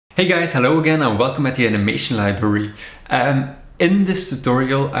Hey guys, hello again and welcome at the animation library. In this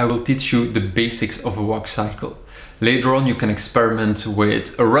tutorial I will teach you the basics of a walk cycle. Later on you can experiment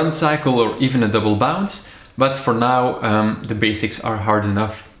with a run cycle or even a double bounce, but for now the basics are hard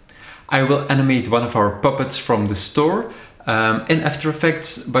enough. I will animate one of our puppets from the store in After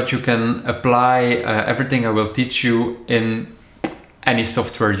Effects, but you can apply everything I will teach you in any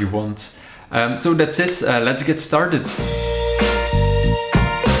software you want. So that's it, let's get started.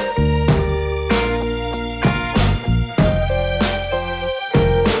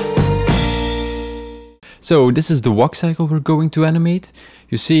 So this is the walk cycle we're going to animate.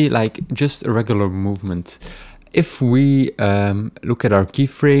 You see, like, just a regular movement. If we look at our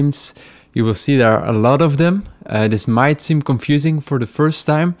keyframes, you will see there are a lot of them. This might seem confusing for the first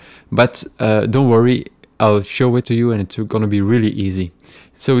time, but don't worry, I'll show it to you and it's gonna be really easy.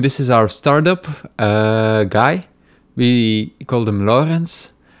 So this is our startup guy. We call them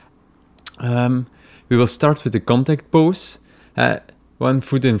Lawrence. We will start with the contact pose. One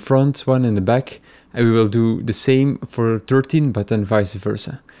foot in front, one in the back. And we will do the same for 13, but then vice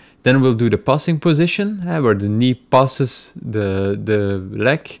versa. Then we'll do the passing position, where the knee passes the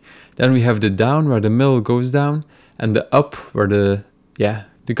leg. Then we have the down, where the middle goes down, and the up, where the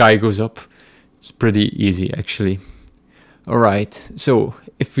guy goes up. It's pretty easy, actually. All right, so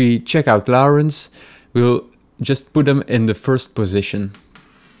if we check out Lawrence, we'll just put them in the first position.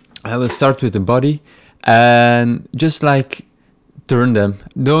 I will start with the body, and just like turn them.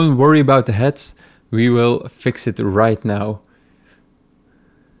 Don't worry about the heads. We will fix it right now.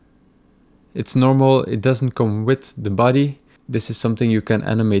 It's normal, it doesn't come with the body. This is something you can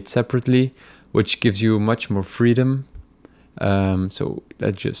animate separately, which gives you much more freedom. So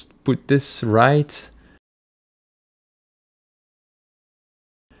let's just put this right.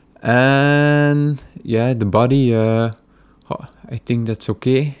 And yeah, the body, I think that's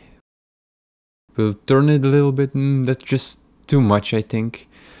okay. We'll turn it a little bit. That's just too much, I think.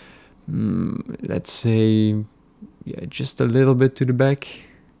 Let's say, yeah, just a little bit to the back.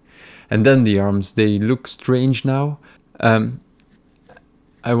 And then the arms, they look strange now. I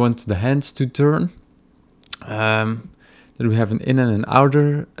want the hands to turn. Then we have an in and an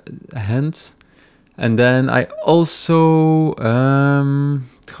outer hand. And then I also,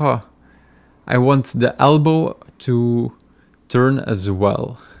 I want the elbow to turn as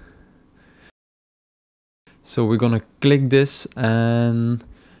well. So we're gonna click this and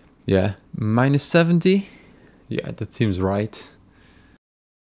yeah, minus 70. Yeah, that seems right.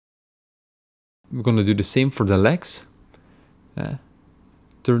 We're gonna do the same for the legs.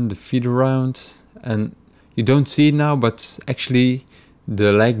 Turn the feet around, and you don't see it now, but actually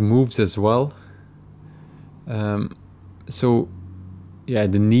the leg moves as well. So yeah,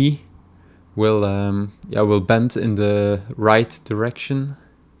 the knee will will bend in the right direction.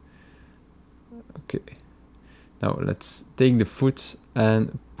 Okay. Now let's take the foot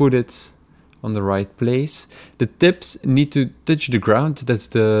and put it on the right place. The tips need to touch the ground. That's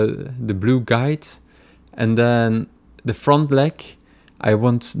the blue guide. And then the front leg, I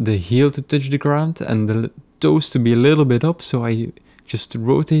want the heel to touch the ground and the toes to be a little bit up. So I just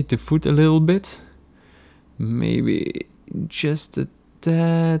rotate the foot a little bit. Maybe just a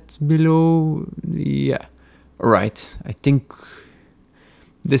tad below. Yeah. All right. I think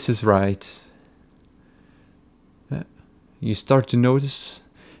this is right. You start to notice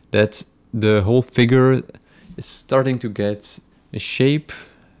that the whole figure is starting to get a shape.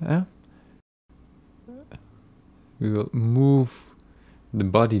 We will move the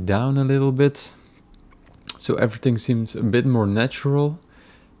body down a little bit, so everything seems a bit more natural.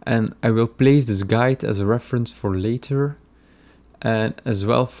 And I will place this guide as a reference for later, and as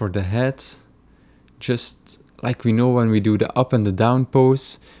well for the head, just like we know when we do the up and the down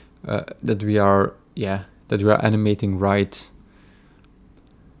pose, that we are animating right.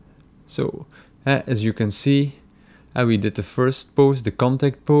 So as you can see, we did the first pose, the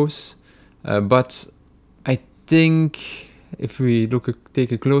contact pose, but I think if we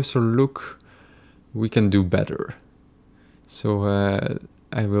take a closer look, we can do better. So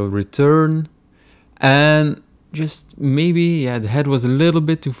I will return, and just maybe, the head was a little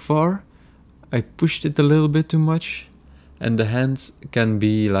bit too far. I pushed it a little bit too much, and the hands can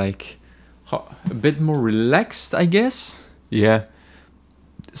be like a bit more relaxed, I guess. Yeah.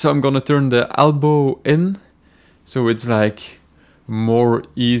 So I'm gonna turn the elbow in, so it's like more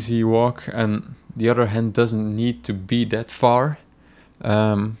easy walk, and the other hand doesn't need to be that far.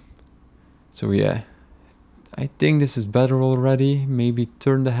 So yeah, I think this is better already. Maybe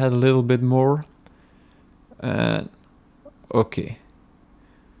turn the head a little bit more. Okay.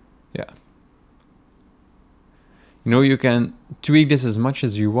 Yeah. You know, you can tweak this as much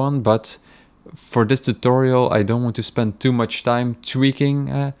as you want, but for this tutorial, I don't want to spend too much time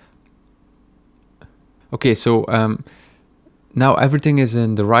tweaking. Okay, so now everything is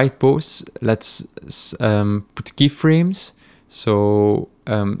in the right pose. Let's put keyframes. So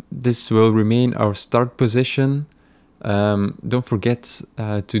this will remain our start position. Don't forget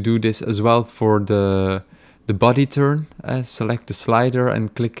to do this as well for the body turn. Select the slider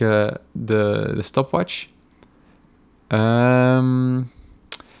and click the stopwatch. And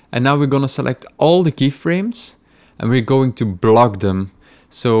now we're gonna select all the keyframes and we're going to block them.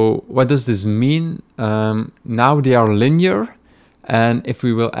 So what does this mean? Now they are linear, and if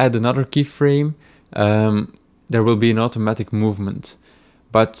we will add another keyframe, there will be an automatic movement.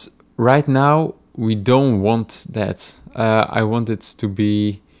 But right now we don't want that. I want it to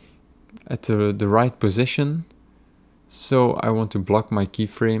be at the right position. So I want to block my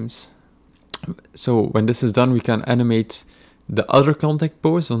keyframes. So when this is done, we can animate the other contact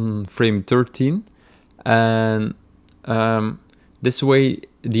pose on frame 13. And this way,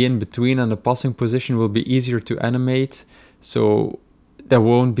 the in-between and the passing position will be easier to animate. So there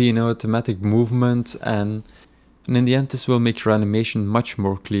won't be an automatic movement. And in the end, this will make your animation much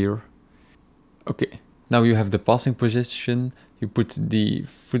more clear. Okay, now you have the passing position. You put the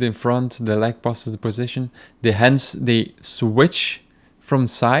foot in front, the leg passes the position. The hands, they switch from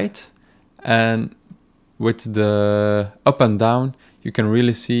side. And with the up and down, you can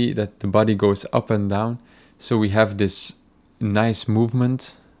really see that the body goes up and down. So we have this nice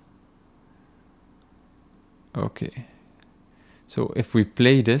movement. Okay. So if we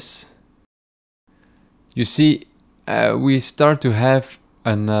play this, you see we start to have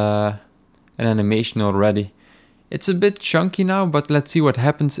an animation already. It's a bit chunky now, but let's see what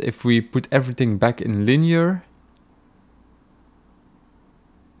happens if we put everything back in linear.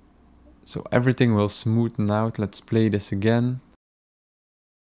 So everything will smoothen out. Let's play this again.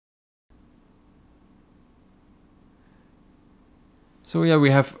 So yeah,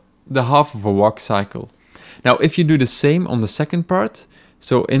 we have the half of a walk cycle. Now if you do the same on the second part,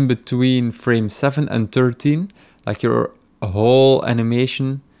 so in between frame 7 and 13, like your whole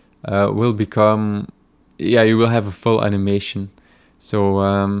animation will become, yeah, you will have a full animation.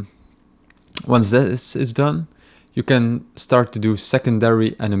 So once this is done, you can start to do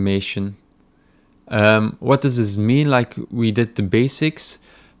secondary animation. What does this mean? Like we did the basics,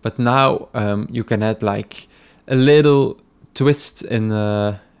 but now you can add like a little twist in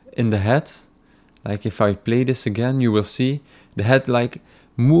the head. Like if I play this again, you will see the head like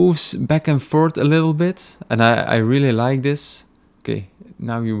moves back and forth a little bit, and I really like this. Okay,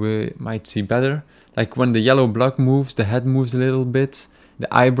 now you might see better. Like when the yellow block moves, the head moves a little bit.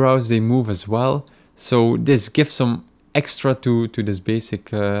 The eyebrows, they move as well. So this gives some extra to this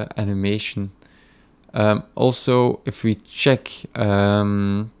basic animation. Also, if we check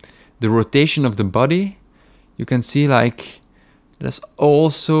the rotation of the body, you can see like there's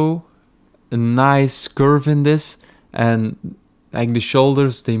also a nice curve in this, and like the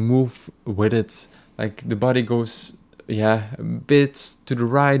shoulders, they move with it. Like the body goes, yeah, a bit to the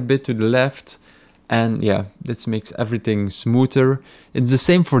right, bit to the left. And yeah, this makes everything smoother. It's the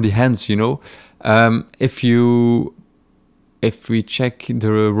same for the hands, you know. If we check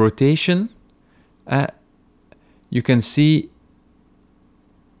the rotation, you can see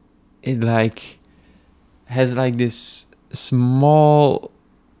it like has like this small,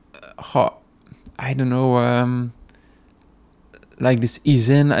 I don't know, like this ease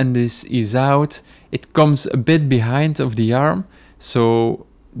in and this ease out. It comes a bit behind of the arm, so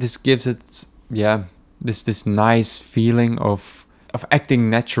this gives it, yeah, this nice feeling of acting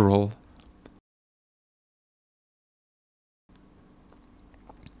natural.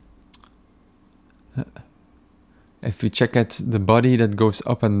 If you check at the body that goes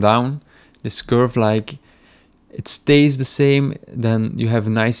up and down, this curve, like it stays the same, then you have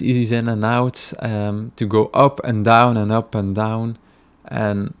nice ease in and out to go up and down and up and down.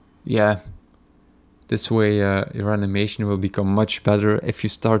 And yeah, this way your animation will become much better. If you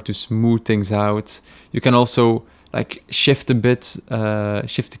start to smooth things out, you can also like shift a bit,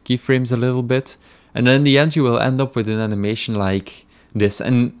 shift the keyframes a little bit. And then in the end, you will end up with an animation like this.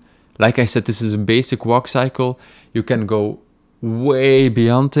 And like I said, this is a basic walk cycle. You can go way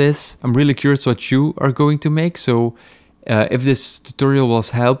beyond this. I'm really curious what you are going to make. So if this tutorial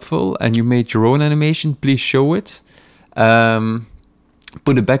was helpful and you made your own animation, please show it.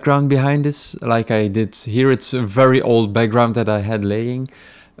 Put a background behind this like I did here. It's a very old background that I had laying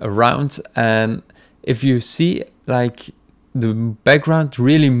around. And if you see, like the background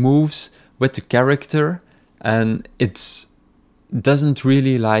really moves with the character, and it doesn't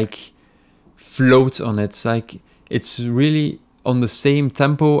really like float on it. It's like it's really on the same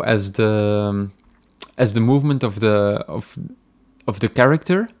tempo as the movement of the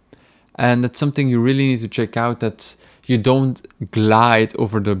character, and that's something you really need to check out, that you don't glide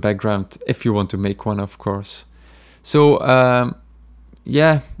over the background if you want to make one, of course. So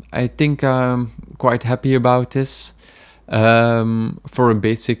yeah, I think I'm quite happy about this for a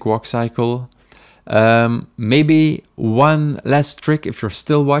basic walk cycle. Maybe one last trick if you're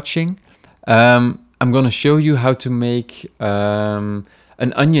still watching. I'm gonna show you how to make an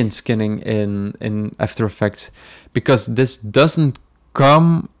onion skinning in After Effects, because this doesn't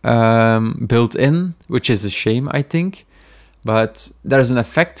come built in, which is a shame, I think. But there's an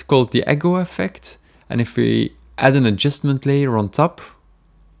effect called the Echo effect, and if we add an adjustment layer on top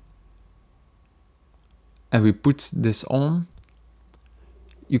and we put this on,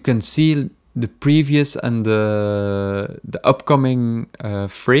 you can see the previous and the upcoming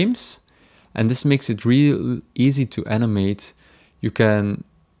frames, and this makes it real easy to animate. You can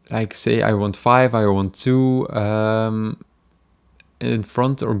like say I want 5, I want 2 in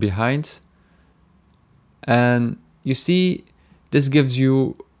front or behind, and you see this gives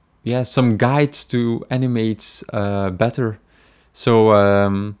you some guides to animate better. So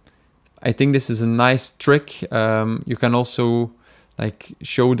I think this is a nice trick. You can also like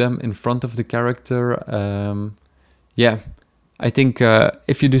show them in front of the character. Yeah, I think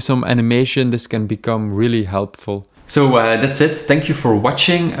if you do some animation, this can become really helpful. So that's it. Thank you for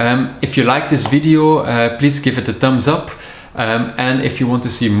watching. If you like this video, please give it a thumbs up. And if you want to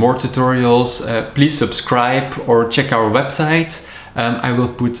see more tutorials, please subscribe or check our website. I will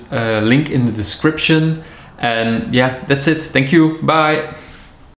put a link in the description. And yeah, that's it. Thank you. Bye.